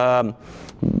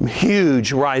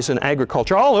 Huge rise in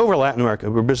agriculture all over Latin America.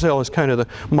 Brazil is kind of the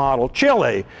model.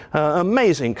 Chile,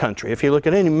 amazing country if you look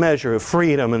at any measure of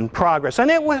freedom and progress.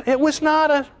 And it was not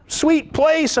a sweet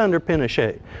place under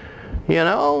Pinochet. You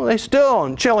know, they still,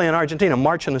 in Chile and Argentina,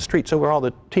 march in the streets over all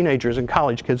the teenagers and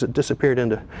college kids that disappeared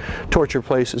into torture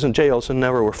places and jails and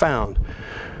never were found.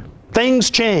 Things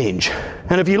change.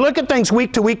 And if you look at things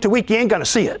week to week to week, you ain't going to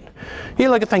see it. You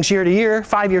look at things year to year,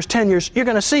 5 years, 10 years, you're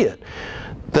going to see it.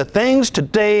 The things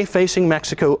today facing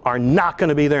Mexico are not going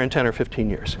to be there in 10 or 15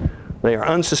 years. They are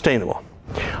unsustainable.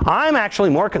 I'm actually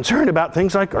more concerned about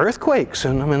things like earthquakes,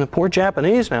 and I mean the poor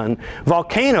Japanese now, and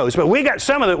volcanoes, but we got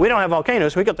some of it. We don't have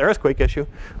volcanoes. We got the earthquake issue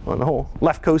on the whole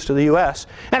left coast of the U.S.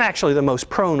 And actually the most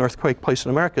prone earthquake place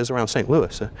in America is around St.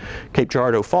 Louis, Cape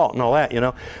Girardeau Fault and all that, you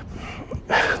know.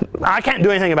 I can't do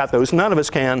anything about those. None of us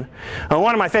can.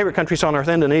 One of my favorite countries on earth,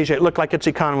 Indonesia, it looked like its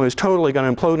economy was totally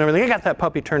going to implode and everything. They got that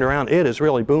puppy turned around. It is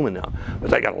really booming now, but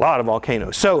they got a lot of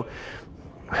volcanoes. So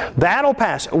that'll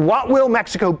pass. What will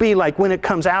Mexico be like when it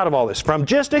comes out of all this? From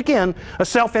just, again, a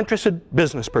self-interested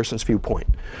business person's viewpoint.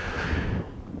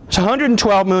 It's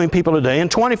 112 million people today. In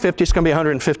 2050, it's going to be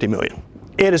 150 million.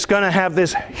 It is going to have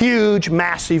this huge,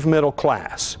 massive middle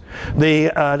class.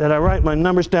 Did I write my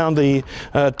numbers down? The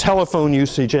telephone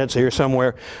usage, it's here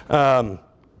somewhere.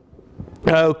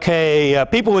 Okay,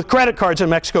 people with credit cards in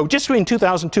Mexico, just between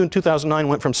 2002 and 2009,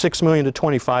 went from 6 million to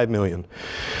 25 million.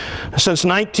 Since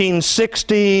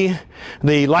 1960,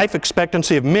 the life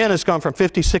expectancy of men has gone from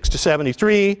 56 to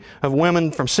 73, of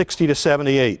women from 60 to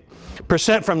 78.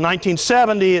 Percent from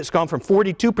 1970, it's gone from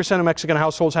 42% of Mexican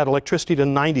households had electricity to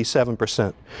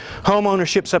 97%. Home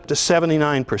ownership's up to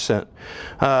 79%.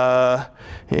 I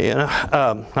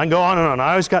can go on and on.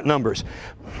 I always got numbers.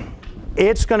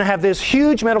 It's going to have this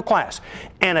huge middle class.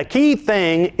 And a key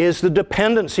thing is the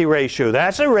dependency ratio.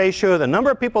 That's a ratio of the number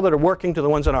of people that are working to the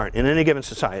ones that aren't in any given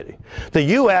society. The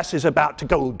U.S. is about to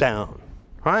go down.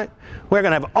 Right? We're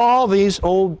going to have all these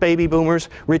old baby boomers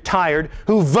retired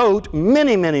who vote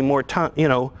many, many more times, you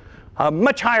know, a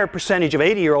much higher percentage of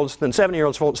 80-year-olds than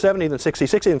 70-year-olds vote 70 than 60,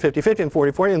 60 than 50, 50 and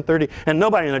 40, 40 and 30, and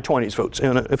nobody in their 20s votes.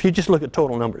 And if you just look at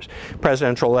total numbers,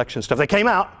 presidential election stuff, they came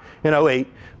out in 08,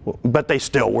 but they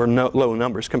still were low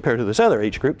numbers compared to those other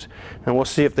age groups. And we'll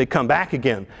see if they come back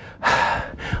again.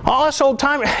 All us old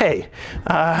timers, hey,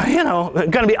 you know,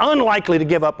 going to be unlikely to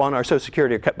give up on our Social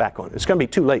Security or cut back on it. It's going to be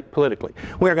too late politically.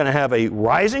 We're going to have a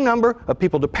rising number of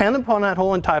people dependent upon that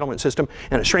whole entitlement system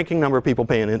and a shrinking number of people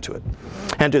paying into it.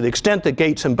 And to the extent that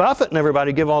Gates and Buffett and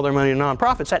everybody give all their money to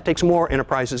nonprofits, that takes more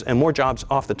enterprises and more jobs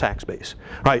off the tax base,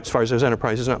 right, as far as those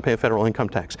enterprises not paying federal income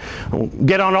tax.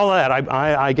 Get on all of that.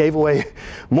 I gave away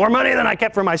more money than I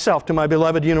kept for myself to my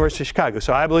beloved University of Chicago.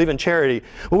 So I believe in charity.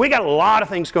 Well, we got a lot of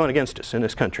things going against us in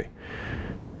this country.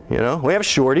 You know, we have a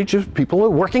shortage of people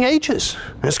of working ages.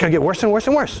 And it's going to get worse and worse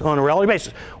and worse on a relative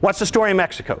basis. What's the story in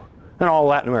Mexico and all of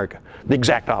Latin America? The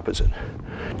exact opposite.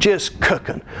 Just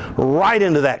cooking right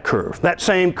into that curve. That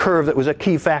same curve that was a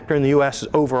key factor in the U.S.'s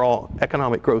overall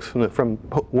economic growth from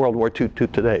World War II to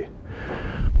today.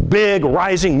 Big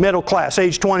rising middle class,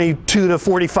 age 22 to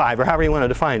 45, or however you want to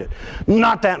define it.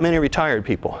 Not that many retired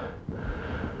people.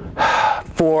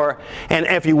 And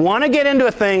if you want to get into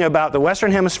a thing about the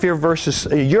Western Hemisphere versus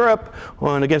Europe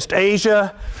and against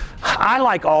Asia, I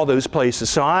like all those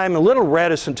places, so I'm a little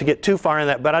reticent to get too far in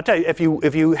that. But I tell you,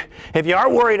 if you are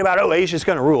worried about, oh, Asia's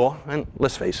going to rule, and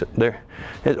let's face it,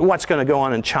 what's going to go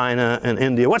on in China and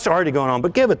India, what's already going on,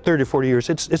 but give it 30 or 40 years,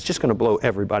 it's just going to blow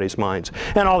everybody's minds.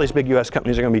 And all these big U.S.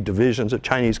 companies are going to be divisions of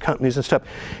Chinese companies and stuff.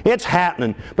 It's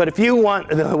happening. But if you want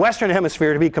the Western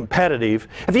Hemisphere to be competitive,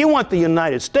 if you want the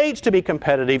United States to be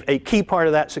competitive, a key part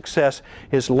of that success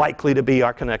is likely to be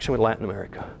our connection with Latin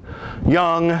America.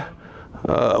 Young,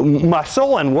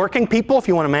 muscle and working people if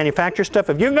you want to manufacture stuff.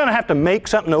 If you're going to have to make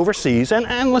something overseas,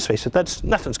 and let's face it,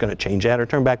 nothing's going to change that or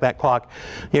turn back that clock.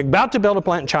 You're about to build a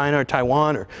plant in China or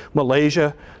Taiwan or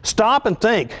Malaysia. Stop and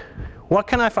think, what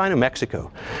can I find in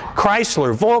Mexico?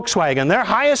 Chrysler, Volkswagen, their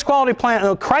highest quality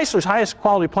plant, Chrysler's highest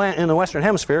quality plant in the Western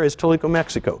Hemisphere is Toluca,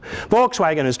 Mexico.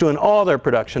 Volkswagen is doing all their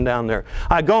production down there.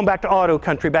 Going back to auto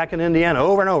country back in Indiana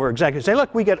over and over, executives say,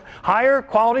 look, we get higher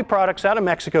quality products out of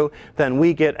Mexico than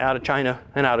we get out of China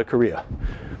and out of Korea.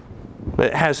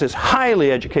 It has this highly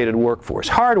educated workforce,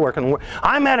 hard-working.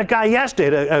 I met a guy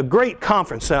yesterday at a great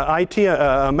conference,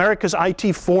 America's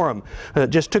IT Forum,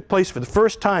 that just took place for the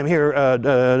first time here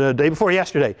the day before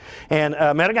yesterday. And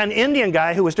met a guy, an Indian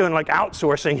guy who was doing like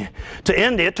outsourcing to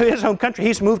India, to his home country.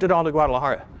 He's moved it all to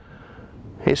Guadalajara.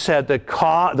 He said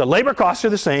the labor costs are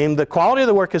the same, the quality of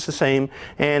the work is the same,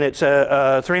 and it's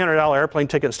a $300 airplane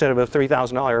ticket instead of a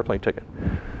 $3,000 airplane ticket.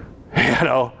 You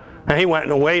know. And he went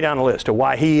way down the list of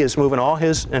why he is moving all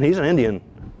his, and he's an Indian,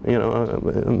 you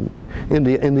know,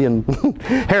 Indian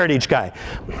heritage guy.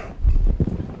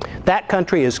 That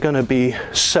country is going to be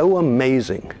so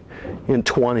amazing in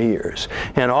 20 years.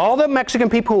 And all the Mexican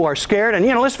people who are scared, and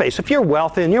you know, let's face it, if you're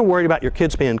wealthy and you're worried about your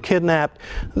kids being kidnapped,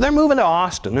 they're moving to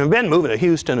Austin. They've been moving to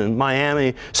Houston and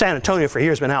Miami, San Antonio for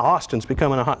years, but now Austin's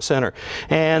becoming a hot center.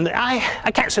 And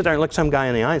I can't sit there and look some guy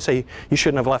in the eye and say, you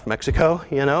shouldn't have left Mexico,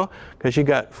 you know, because you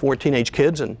got 4 teenage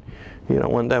kids and you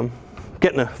don't want them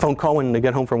getting a phone call when they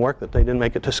get home from work that they didn't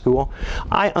make it to school.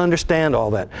 I understand all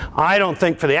that. I don't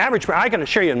think for the average person, I can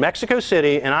assure you in Mexico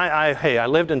City, and hey, I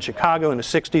lived in Chicago in the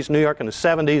 60s, New York in the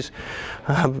 70s,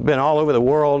 I've been all over the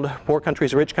world, poor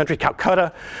countries, rich countries,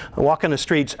 Calcutta, walking the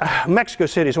streets. Mexico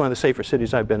City is one of the safer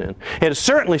cities I've been in. It is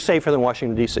certainly safer than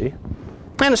Washington, D.C.,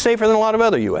 and it's safer than a lot of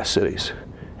other U.S. cities.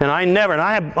 And I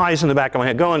have eyes in the back of my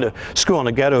head. Going to school in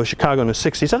the ghetto of Chicago in the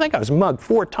 60s, I think I was mugged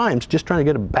 4 times just trying to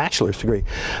get a bachelor's degree.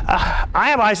 I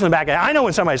have eyes in the back of my head. I know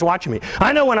when somebody's watching me.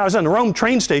 I know when I was on the Rome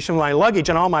train station with my luggage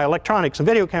and all my electronics and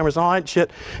video cameras and all that shit,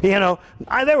 you know,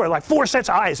 there were like 4 sets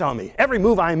of eyes on me. Every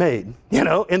move I made, you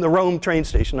know, in the Rome train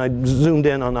station. I zoomed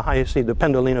in on the highest seat, the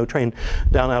Pendolino train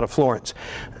down out of Florence.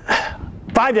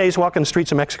 5 days walking the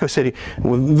streets of Mexico City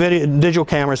with digital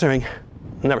cameras and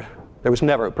everything. There was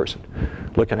never a person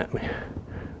looking at me.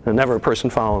 And never a person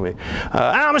following me. And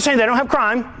I'm not saying they don't have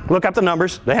crime. Look up the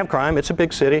numbers. They have crime. It's a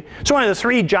big city. It's one of the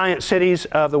 3 giant cities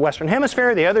of the Western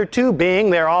Hemisphere. The other 2 being,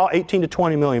 they're all 18 to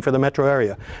 20 million for the metro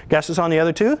area. Guesses on the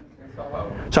other 2?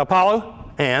 Sao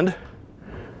Paulo and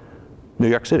New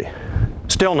York City.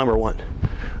 Still number 1.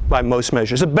 By most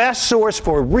measures. The best source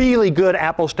for really good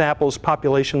apples-to-apples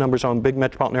population numbers on big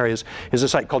metropolitan areas is a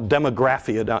site called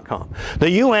demographia.com. The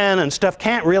UN and stuff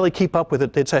can't really keep up with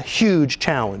it. It's a huge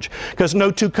challenge because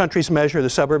no 2 countries measure the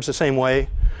suburbs the same way,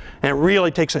 and it really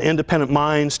takes an independent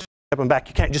mind stepping back.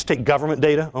 You can't just take government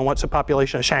data on what's the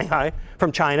population of Shanghai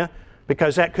from China,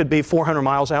 because that could be 400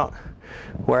 miles out,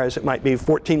 whereas it might be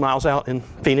 14 miles out in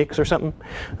Phoenix or something.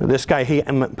 This guy, he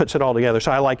puts it all together,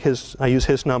 so I use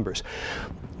his numbers.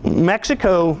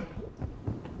 Mexico,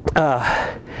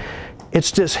 it's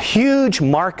this huge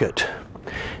market,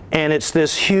 and it's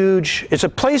a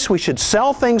place we should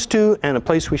sell things to and a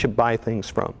place we should buy things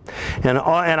from. And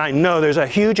I know there's a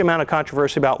huge amount of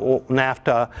controversy about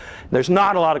NAFTA. There's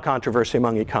not a lot of controversy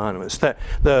among economists.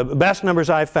 The best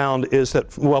numbers I've found is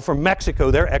that, well, from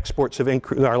Mexico, their exports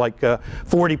are like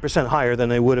 40% higher than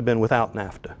they would have been without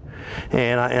NAFTA.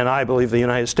 And I believe the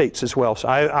United States as well. So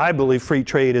I believe free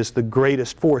trade is the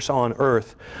greatest force on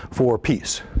earth for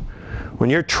peace. When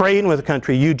you're trading with a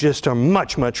country, you just are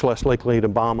much, much less likely to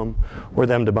bomb them or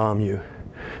them to bomb you.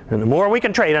 And the more we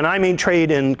can trade, and I mean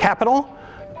trade in capital,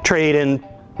 trade in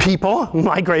people,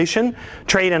 migration,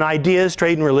 trade in ideas,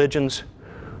 trade in religions,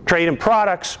 trade in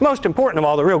products, most important of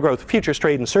all, the real growth of the future is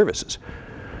trade in services.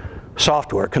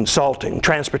 Software, consulting,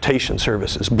 transportation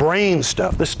services, brain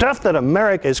stuff, the stuff that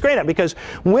America is great at, because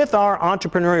with our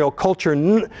entrepreneurial culture,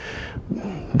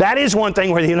 that is one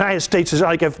thing where the United States is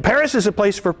like, if Paris is a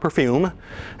place for perfume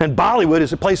and Bollywood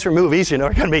is a place for movies, you know,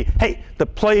 it's going to be, hey, the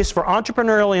place for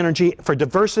entrepreneurial energy, for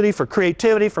diversity, for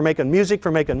creativity, for making music, for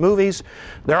making movies.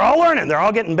 They're all learning, they're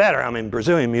all getting better. I mean,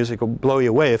 Brazilian music will blow you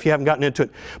away if you haven't gotten into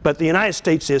it. But the United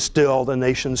States is still the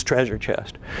nation's treasure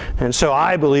chest. And so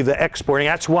I believe that exporting,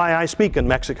 that's why I speak in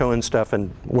Mexico and stuff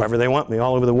and wherever they want me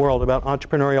all over the world about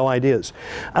entrepreneurial ideas.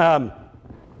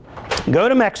 Go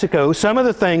to Mexico. Some of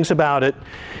the things about it,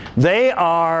 they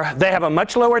have a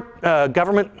much lower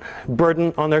government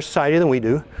burden on their society than we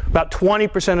do. About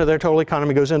 20% of their total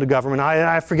economy goes into government.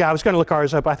 I forgot, I was going to look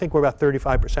ours up. I think we're about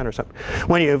 35% or something.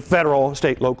 When you have federal,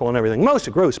 state, local, and everything. Most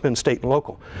of growth's been state and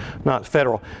local, not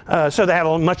federal. So they have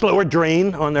a much lower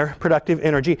drain on their productive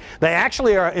energy. They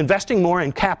actually are investing more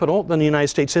in capital than the United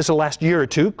States is the last year or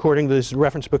two, according to these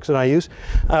reference books that I use.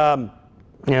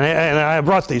 And I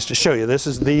brought these to show you. This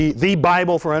is the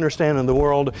Bible for understanding the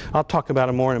world. I'll talk about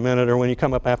it more in a minute or when you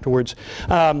come up afterwards.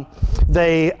 When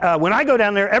I go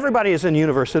down there, everybody is in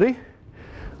university.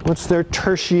 What's their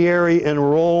tertiary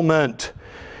enrollment?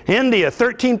 India,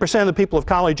 13% of the people of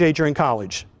college age are in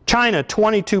college. China,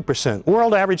 22%.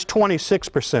 World average,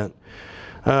 26%.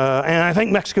 And I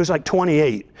think Mexico's like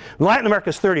 28. Latin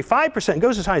America's 35%,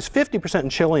 goes as high as 50% in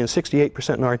Chile and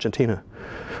 68% in Argentina.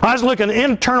 I was looking at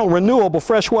internal renewable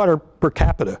fresh water per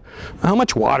capita. How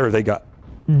much water they got?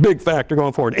 Big factor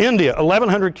going forward. India,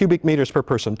 1,100 cubic meters per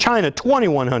person. China,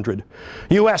 2,100.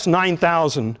 US,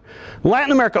 9,000.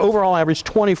 Latin America overall average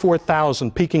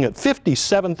 24,000, peaking at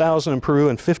 57,000 in Peru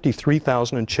and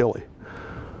 53,000 in Chile.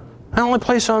 The only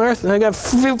place on earth they got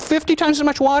 50 times as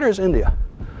much water as India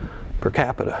per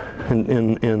capita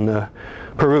in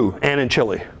Peru and in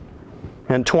Chile,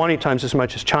 and 20 times as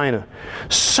much as China.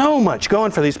 So much going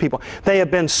for these people. They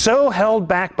have been so held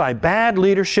back by bad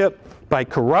leadership, by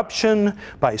corruption,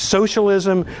 by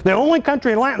socialism. The only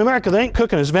country in Latin America that ain't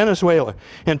cooking is Venezuela.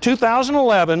 In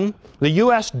 2011, the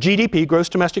US GDP, gross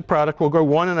domestic product, will grow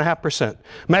 1.5%.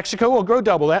 Mexico will grow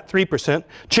double that, 3%.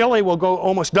 Chile will go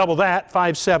almost double that,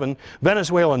 5.7%.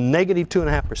 Venezuela, negative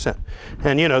 2.5%.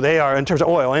 And you know, they are, in terms of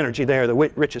oil, energy, they are the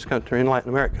richest country in Latin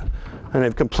America. And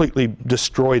they've completely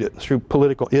destroyed it through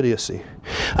political idiocy.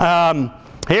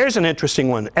 Here's an interesting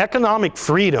one. Economic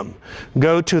freedom.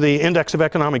 Go to the Index of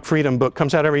Economic Freedom book.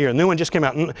 Comes out every year. A new one just came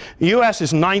out. The U.S.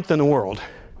 is 9th in the world.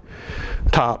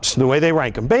 Tops, the way they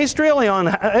rank them. Based really on,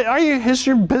 is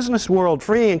your business world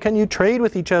free and can you trade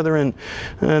with each other? And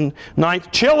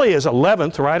 9th. Chile is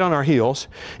 11th, right on our heels.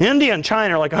 India and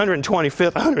China are like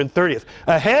 125th, 130th.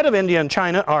 Ahead of India and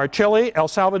China are Chile, El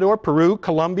Salvador, Peru,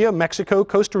 Colombia, Mexico,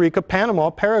 Costa Rica,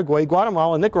 Panama, Paraguay,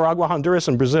 Guatemala, Nicaragua, Honduras,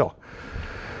 and Brazil.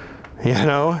 You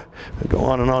know, I go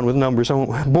on and on with numbers. I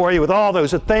won't bore you with all those.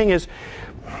 The thing is,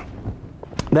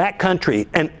 that country,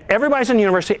 and everybody's in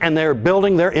university, and they're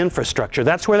building their infrastructure.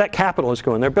 That's where that capital is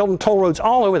going. They're building toll roads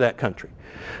all over that country.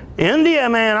 India,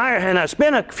 man, and it's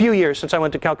been a few years since I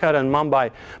went to Calcutta and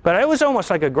Mumbai, but it was almost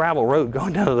like a gravel road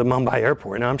going down to the Mumbai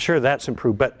airport. Now, I'm sure that's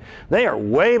improved, but they are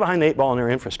way behind the 8 ball in their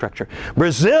infrastructure.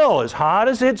 Brazil, as hot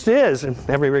as it is in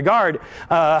every regard,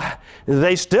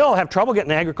 they still have trouble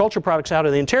getting agricultural products out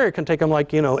of the interior. It can take them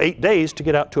like, 8 days to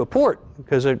get out to a port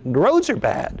because the roads are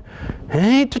bad. It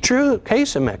ain't the true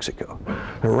case in Mexico.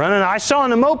 They're running, I saw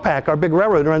in the MOPAC, our big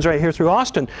railroad runs right here through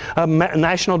Austin, a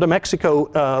National de Mexico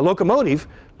locomotive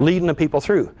leading the people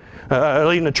through,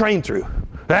 leading the train through.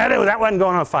 That wasn't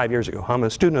going on 5 years ago. I'm a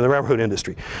student of the railroad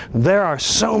industry. There are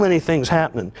so many things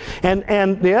happening.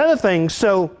 And the other thing,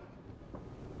 so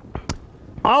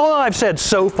all I've said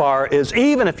so far is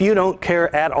even if you don't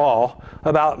care at all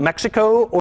about Mexico